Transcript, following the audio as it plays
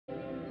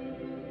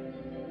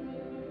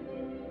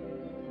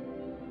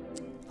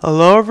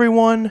Hello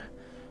everyone,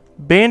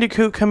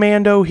 Bandicoot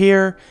Commando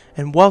here,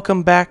 and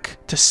welcome back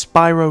to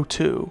Spyro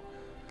 2.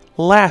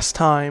 Last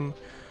time,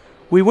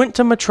 we went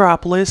to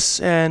Metropolis,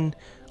 and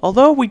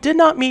although we did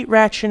not meet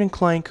Ratchet and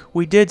Clank,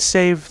 we did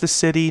save the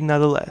city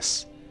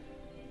nonetheless.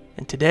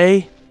 And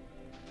today,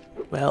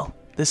 well,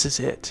 this is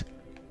it.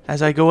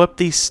 As I go up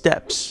these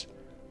steps,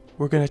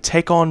 we're gonna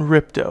take on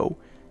Ripto,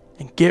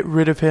 and get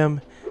rid of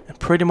him, and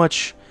pretty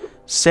much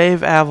save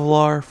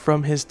Avalar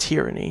from his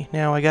tyranny.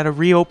 Now, I gotta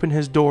reopen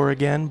his door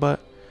again, but...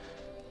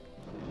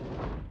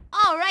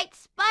 Alright,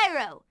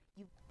 Spyro!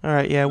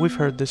 Alright, yeah, we've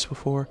heard this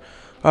before.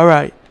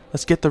 Alright,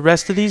 let's get the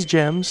rest of these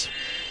gems.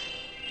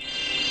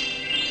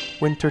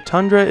 Winter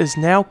Tundra is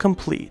now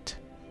complete.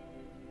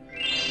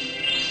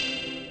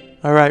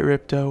 Alright,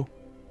 Ripto.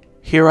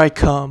 Here I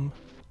come.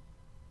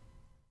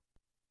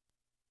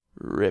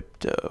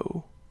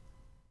 Ripto.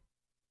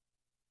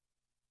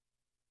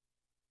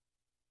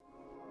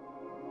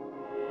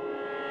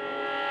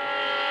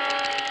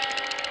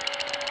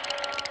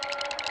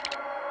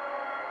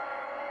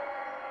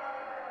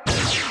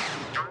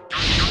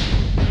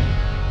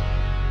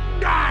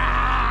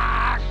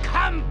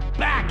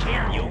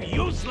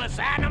 Useless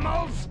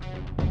animals!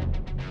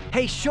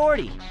 Hey,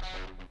 Shorty!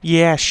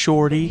 Yeah,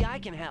 Shorty. Maybe I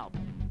can help.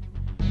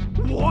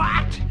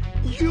 What?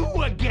 You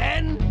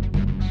again?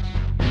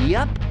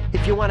 Yup.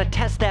 If you want to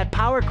test that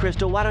power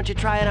crystal, why don't you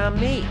try it on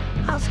me?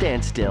 I'll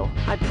stand still,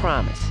 I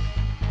promise.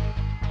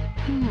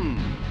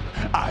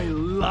 I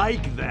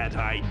like that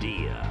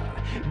idea.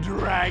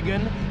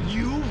 Dragon,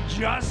 you've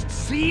just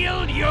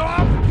sealed your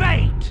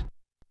fate!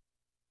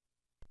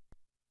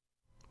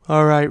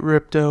 Alright,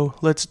 Ripto,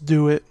 let's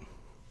do it.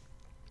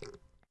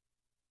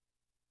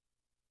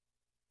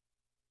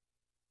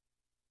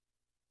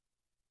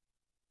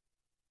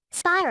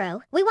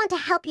 Spyro, we want to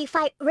help you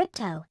fight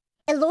Ripto.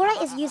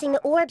 Elora is using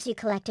the orbs you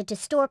collected to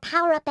store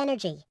power-up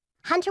energy.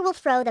 Hunter will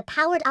throw the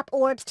powered-up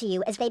orbs to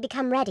you as they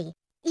become ready.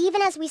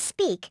 Even as we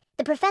speak,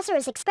 the professor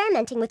is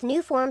experimenting with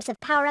new forms of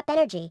power-up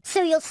energy,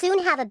 so you'll soon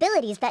have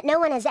abilities that no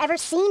one has ever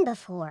seen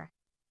before.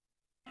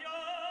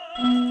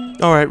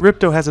 Alright,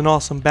 Ripto has an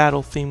awesome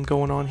battle theme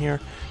going on here.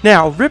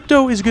 Now,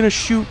 Ripto is going to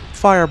shoot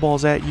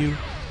fireballs at you.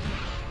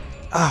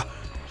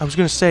 I was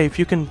going to say, if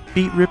you can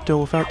beat Ripto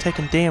without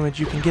taking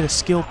damage, you can get a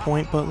skill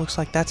point, but it looks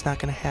like that's not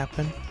going to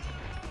happen.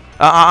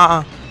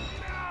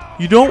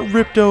 You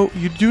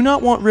do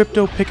not want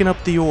Ripto picking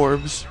up the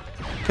orbs,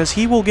 because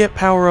he will get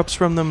power-ups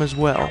from them as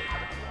well.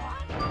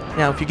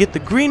 Now, if you get the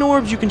green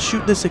orbs, you can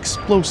shoot this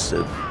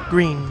explosive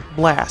green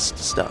blast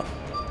stuff.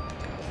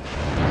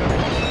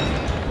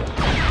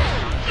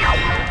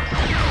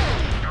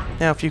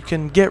 Now, if you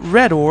can get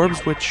red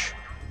orbs, which...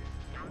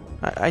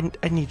 I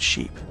need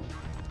sheep.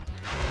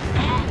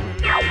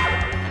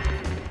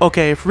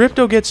 Okay, if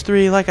Ripto gets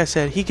 3, like I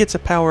said, he gets a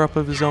power-up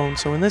of his own.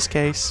 So in this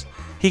case,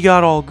 he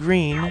got all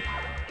green.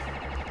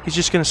 He's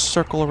just going to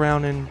circle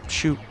around and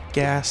shoot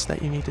gas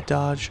that you need to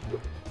dodge.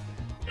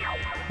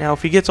 Now,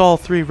 if he gets all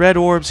 3 red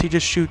orbs, he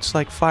just shoots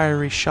like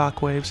fiery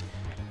shockwaves.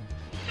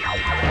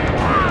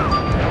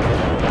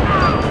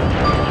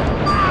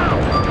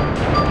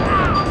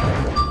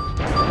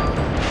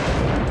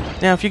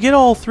 Now, if you get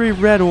all 3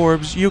 red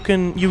orbs, you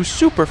can use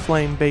Super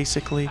Flame,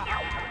 basically.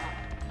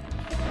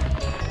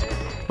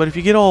 But if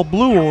you get all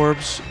blue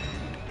orbs,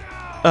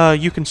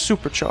 you can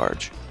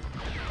supercharge.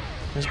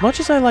 As much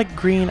as I like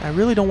green, I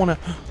really don't want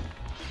to...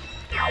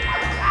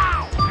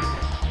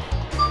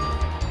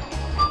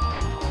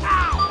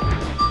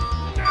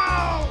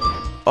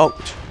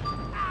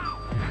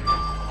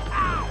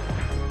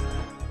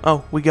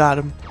 Oh, we got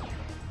him.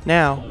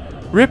 Now,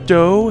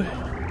 Ripto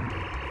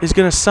is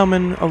going to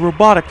summon a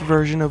robotic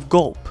version of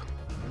Gulp.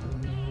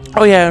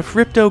 Oh yeah, if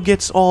Ripto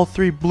gets all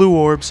 3 blue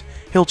orbs,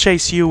 he'll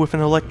chase you with an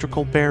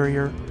electrical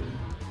barrier.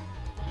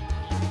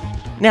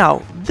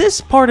 Now,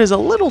 this part is a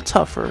little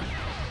tougher,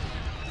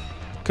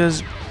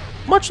 because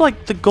much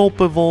like the Gulp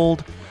of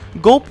old,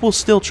 Gulp will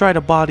still try to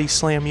body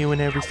slam you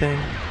and everything.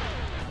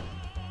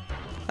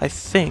 I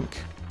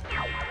think.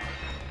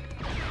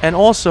 And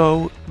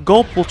also,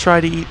 Gulp will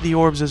try to eat the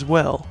orbs as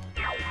well.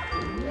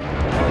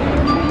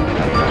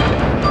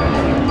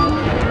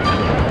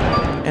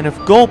 And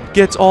if Gulp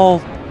gets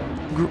all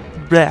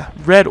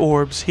red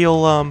orbs,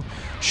 he'll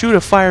shoot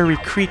a fiery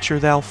creature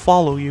that'll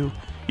follow you.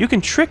 You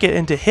can trick it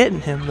into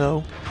hitting him,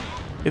 though.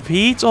 If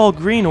he eats all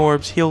green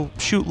orbs, he'll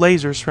shoot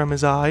lasers from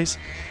his eyes.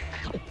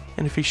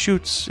 And if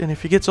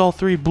he gets all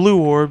 3 blue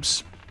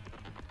orbs...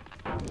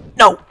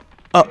 No!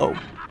 Uh-oh.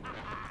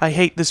 I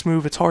hate this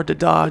move, it's hard to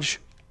dodge.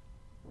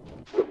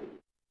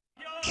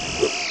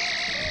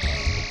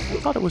 I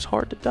thought it was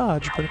hard to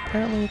dodge, but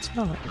apparently it's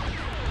not.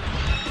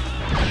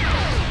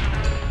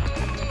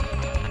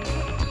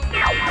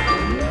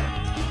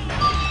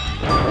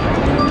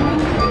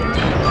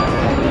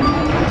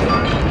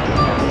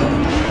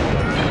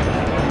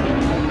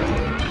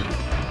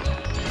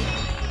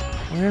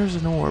 Where's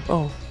an orb?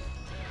 Oh.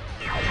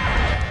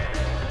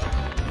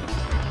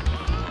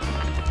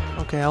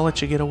 Okay, I'll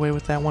let you get away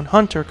with that one.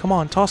 Hunter, come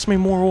on, toss me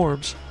more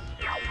orbs.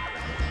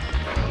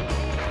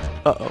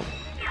 Uh-oh.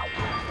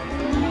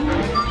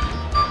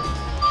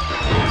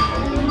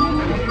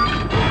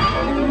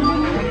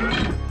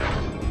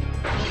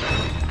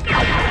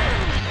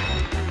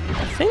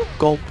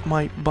 Gulp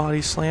might body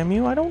slam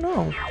you. I don't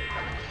know.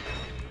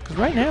 Because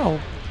right now,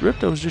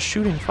 Ripto's just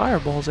shooting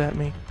fireballs at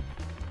me.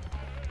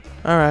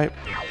 Alright.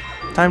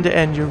 Time to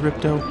end your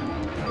Ripto.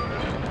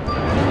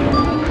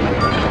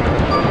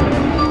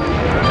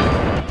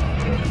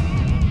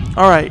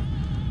 Alright.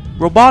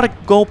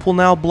 Robotic Gulp will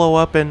now blow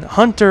up, and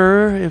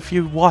Hunter, if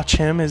you watch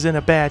him, is in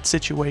a bad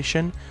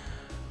situation.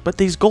 But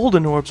these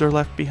golden orbs are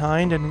left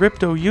behind, and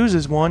Ripto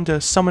uses one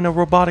to summon a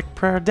robotic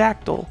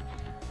pterodactyl.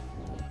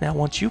 Now,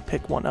 once you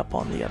pick one up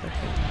on the other.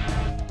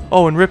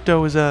 Oh, and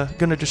Ripto is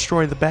gonna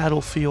destroy the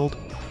battlefield.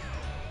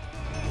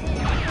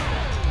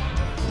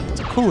 It's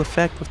a cool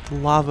effect with the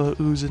lava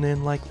oozing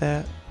in like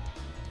that.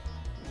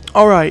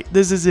 Alright,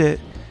 this is it.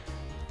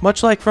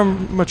 Much like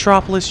from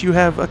Metropolis, you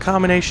have a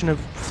combination of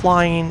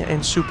flying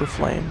and super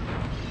flame.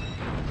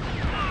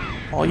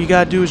 All you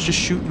gotta do is just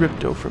shoot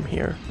Ripto from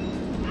here.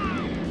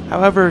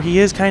 However, he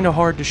is kind of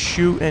hard to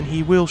shoot, and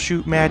he will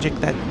shoot magic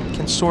that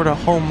can sort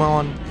of home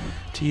on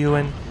to you,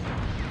 and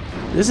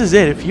this is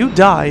it. If you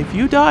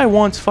die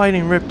once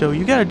fighting Ripto,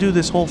 you gotta do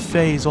this whole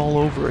phase all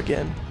over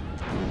again.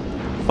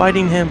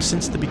 Fighting him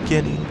since the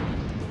beginning.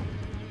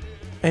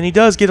 And he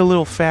does get a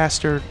little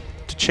faster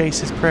to chase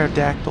his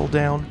pterodactyl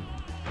down.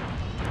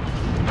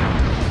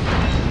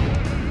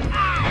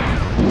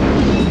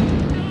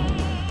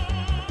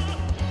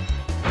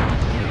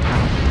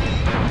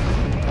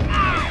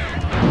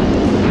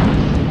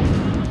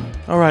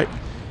 Alright,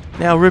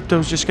 now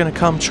Ripto's just gonna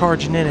come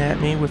charging in at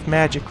me with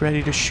magic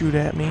ready to shoot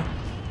at me.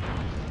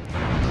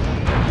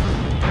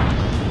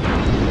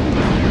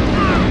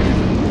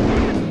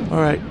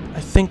 Alright, I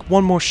think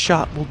one more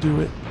shot will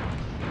do it.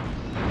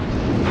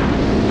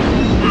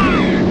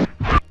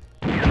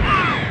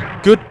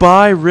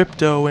 Goodbye,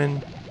 Ripto,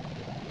 and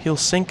he'll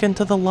sink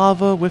into the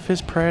lava with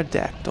his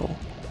pterodactyl.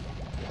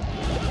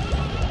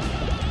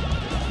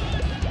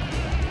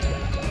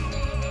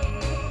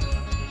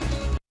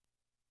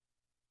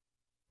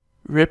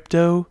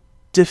 Ripto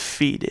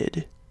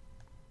defeated.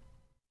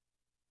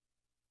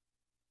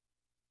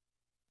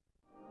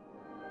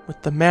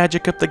 With the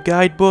magic of the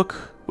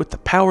guidebook, with the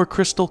power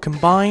crystal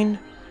combined,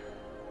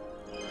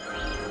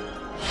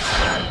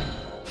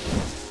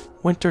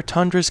 Winter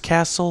Tundra's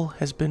castle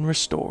has been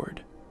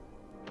restored.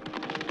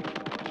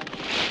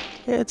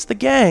 It's the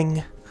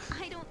gang.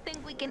 I don't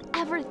think we can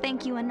ever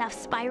thank you enough,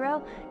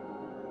 Spyro.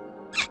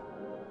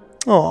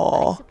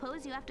 Aww. I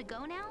suppose you have to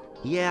go now?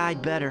 Yeah,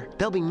 I'd better.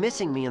 They'll be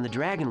missing me in the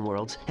Dragon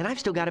Worlds, and I've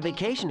still got a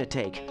vacation to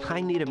take. I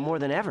need it more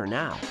than ever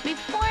now.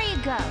 Before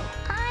you go,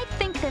 I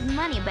think that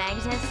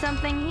Moneybags has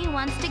something he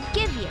wants to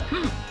give you.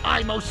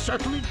 I most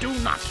certainly do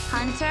not.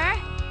 Hunter?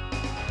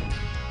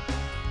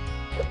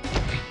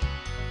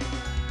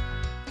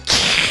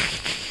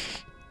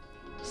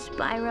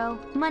 Spyro,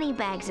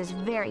 Moneybags is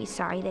very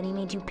sorry that he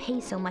made you pay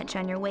so much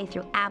on your way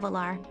through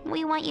Avalar.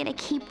 We want you to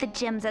keep the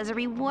gems as a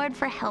reward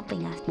for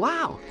helping us.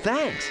 Wow,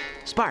 thanks.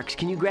 Sparks,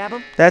 can you grab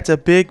them? That's a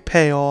big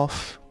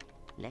payoff.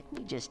 Let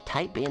me just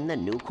type in the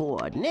new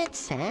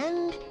coordinates,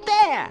 and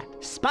there!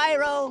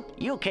 Spyro,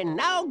 you can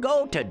now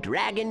go to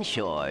Dragon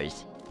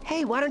Shores.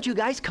 Hey, why don't you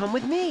guys come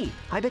with me?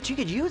 I bet you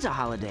could use a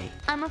holiday.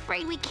 I'm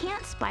afraid we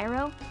can't,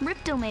 Spyro.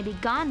 Ripto may be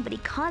gone, but he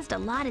caused a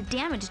lot of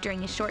damage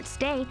during his short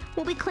stay.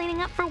 We'll be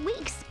cleaning up for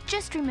weeks.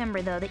 Just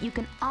remember, though, that you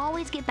can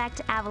always get back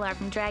to Avalar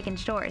from Dragon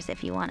Shores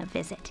if you want to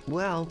visit.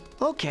 Well,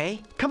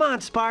 okay. Come on,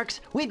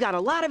 Sparks. We've got a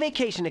lot of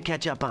vacation to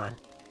catch up on.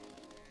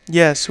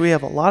 Yes, we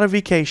have a lot of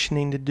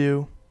vacationing to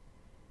do.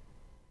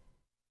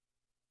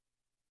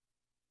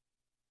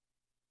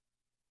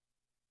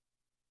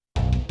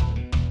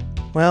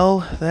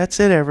 Well, that's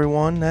it,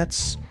 everyone. That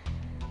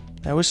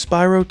was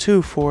Spyro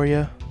 2 for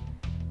you.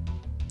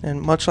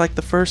 And much like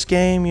the first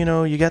game, you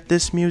know, you got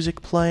this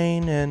music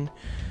playing and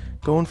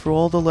going through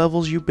all the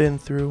levels you've been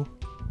through.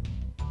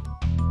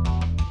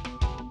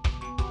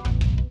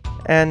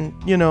 And,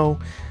 you know,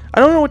 I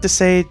don't know what to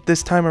say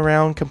this time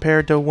around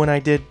compared to when I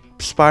did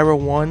Spyro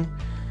 1.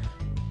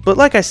 But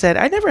like I said,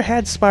 I never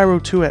had Spyro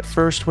 2 at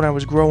first when I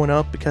was growing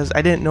up because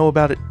I didn't know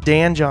about it.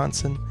 Dan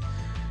Johnson.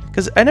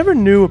 Because I never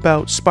knew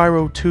about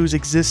Spyro 2's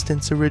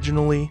existence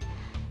originally.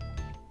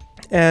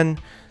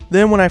 And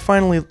then when I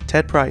finally...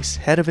 Ted Price,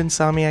 head of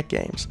Insomniac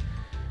Games.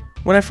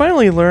 When I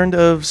finally learned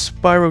of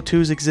Spyro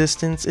 2's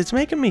existence, it's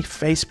making me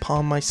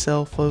facepalm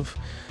myself of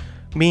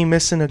me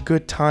missing a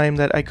good time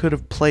that I could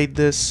have played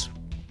this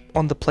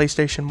on the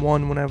PlayStation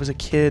 1 when I was a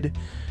kid.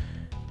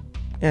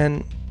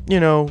 And, you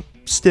know,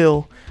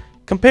 still,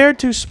 compared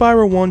to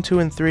Spyro 1, 2,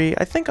 and 3,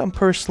 I think I'm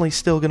personally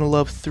still gonna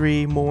love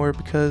 3 more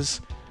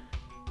because...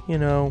 You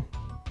know,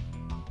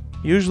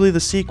 usually the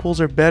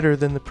sequels are better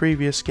than the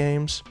previous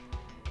games.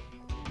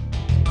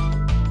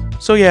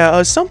 So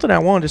yeah, something I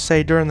wanted to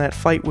say during that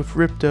fight with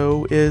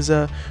Ripto is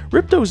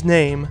Ripto's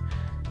name,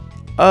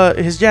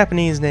 his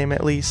Japanese name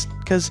at least,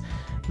 because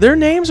their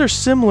names are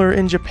similar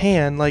in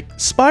Japan. Like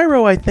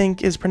Spyro, I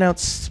think, is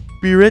pronounced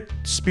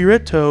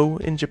Spirito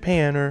in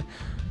Japan, or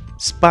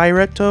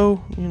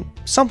Spyretto,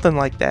 something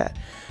like that.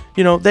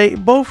 You know,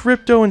 both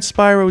Ripto and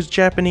Spyro's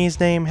Japanese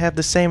name have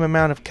the same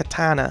amount of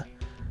katana.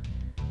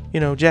 You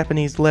know,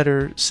 Japanese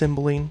letter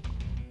symboling.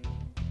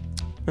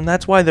 And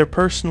that's why they're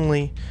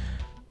personally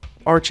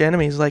arch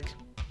enemies. Like,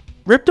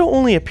 Ripto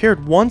only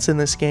appeared once in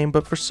this game,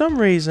 but for some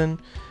reason,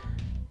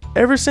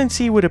 ever since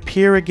he would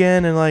appear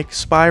again in like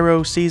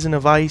Spyro Season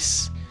of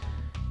Ice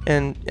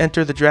and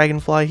enter the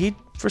Dragonfly, he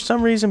for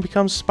some reason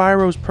becomes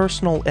Spyro's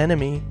personal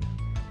enemy.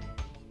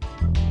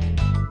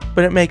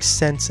 But it makes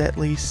sense at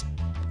least,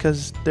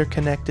 because they're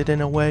connected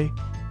in a way.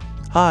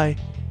 Hi.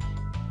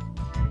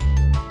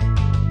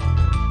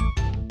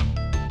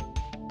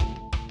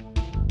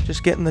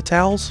 Just getting the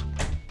towels?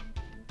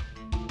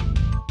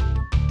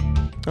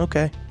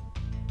 Okay.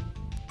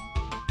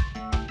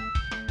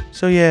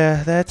 So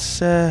yeah,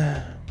 that's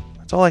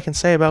all I can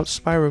say about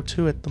Spyro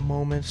 2 at the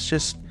moment. It's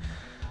just,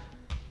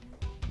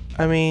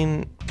 I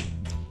mean,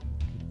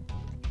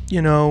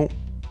 you know,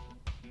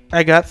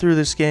 I got through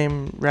this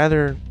game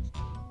rather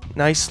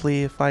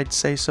nicely, if I'd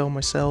say so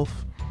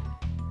myself.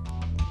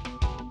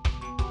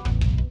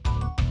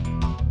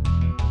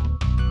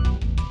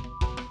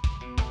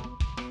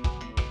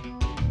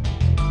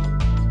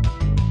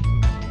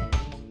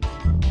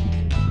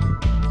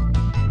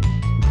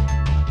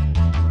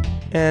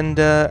 And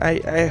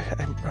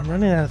I'm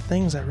running out of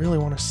things I really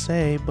want to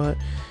say, but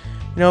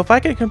you know, if I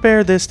could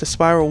compare this to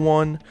Spyro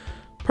 1,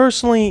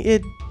 personally,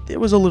 it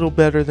was a little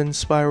better than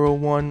Spyro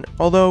 1.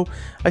 Although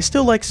I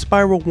still like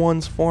Spyro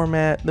 1's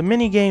format. The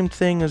minigame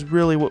thing is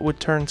really what would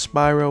turn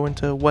Spyro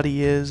into what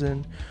he is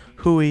and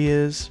who he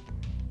is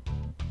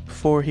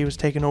before he was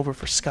taken over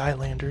for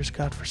Skylanders,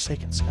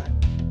 godforsaken Sky.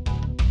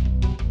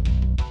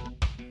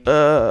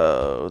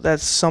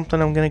 That's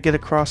something I'm gonna get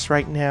across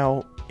right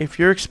now. If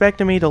you're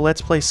expecting me to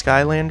Let's Play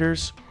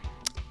Skylanders,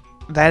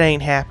 that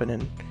ain't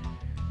happening.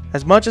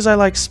 As much as I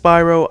like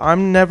Spyro,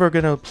 I'm never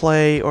gonna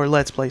play or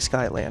Let's Play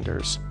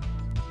Skylanders.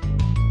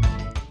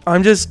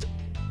 I'm just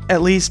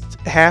at least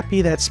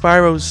happy that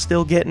Spyro's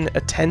still getting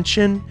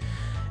attention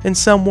in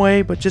some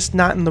way, but just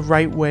not in the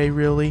right way,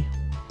 really.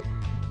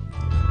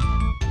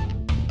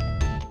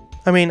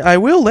 I mean, I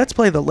will Let's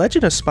Play the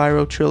Legend of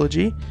Spyro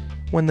trilogy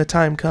when the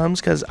time comes,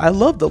 because I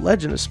love the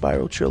Legend of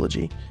Spyro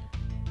trilogy.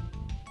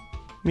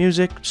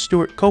 Music,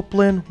 Stuart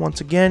Copeland, once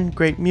again,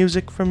 great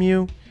music from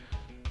you.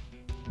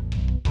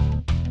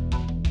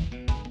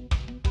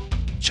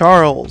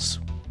 Charles,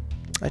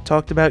 I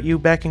talked about you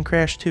back in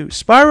Crash 2.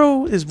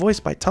 Spyro is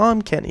voiced by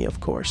Tom Kenny, of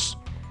course.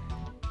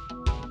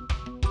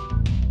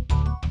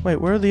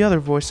 Wait, where are the other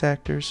voice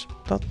actors?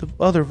 I thought the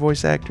other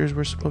voice actors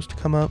were supposed to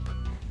come up.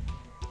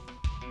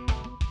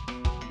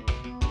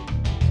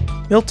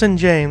 Milton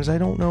James, I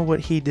don't know what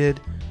he did.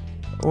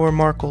 Or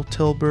Markle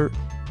Tilbert.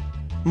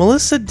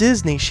 Melissa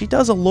Disney, she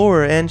does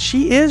Allura, and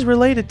she is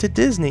related to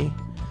Disney.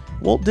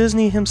 Walt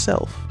Disney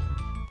himself.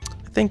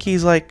 I think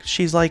she's like,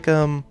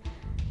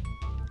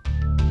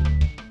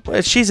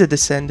 well, she's a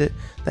descendant.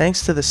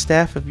 Thanks to the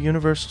staff of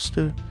Universal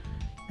Studios.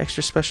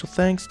 Extra special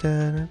thanks.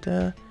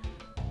 Yeah.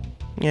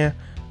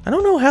 I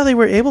don't know how they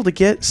were able to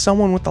get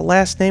someone with the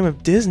last name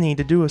of Disney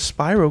to do a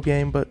Spyro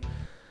game, but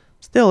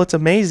still, it's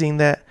amazing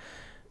that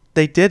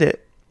they did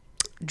it.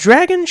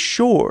 Dragon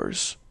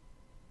Shores.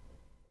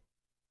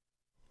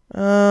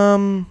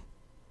 No,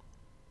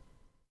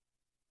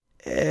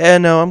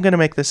 I'm gonna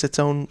make this its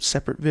own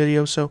separate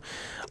video, so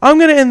I'm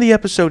gonna end the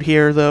episode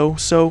here, though.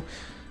 So,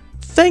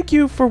 thank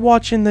you for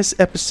watching this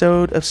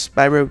episode of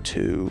Spyro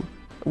 2.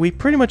 We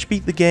pretty much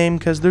beat the game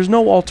because there's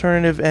no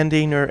alternative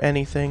ending or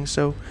anything,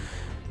 so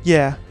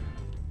yeah.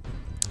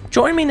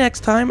 Join me next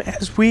time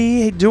as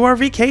we do our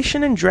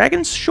vacation in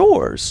Dragon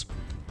Shores.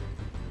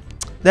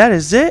 That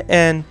is it,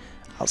 and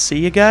I'll see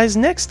you guys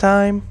next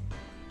time.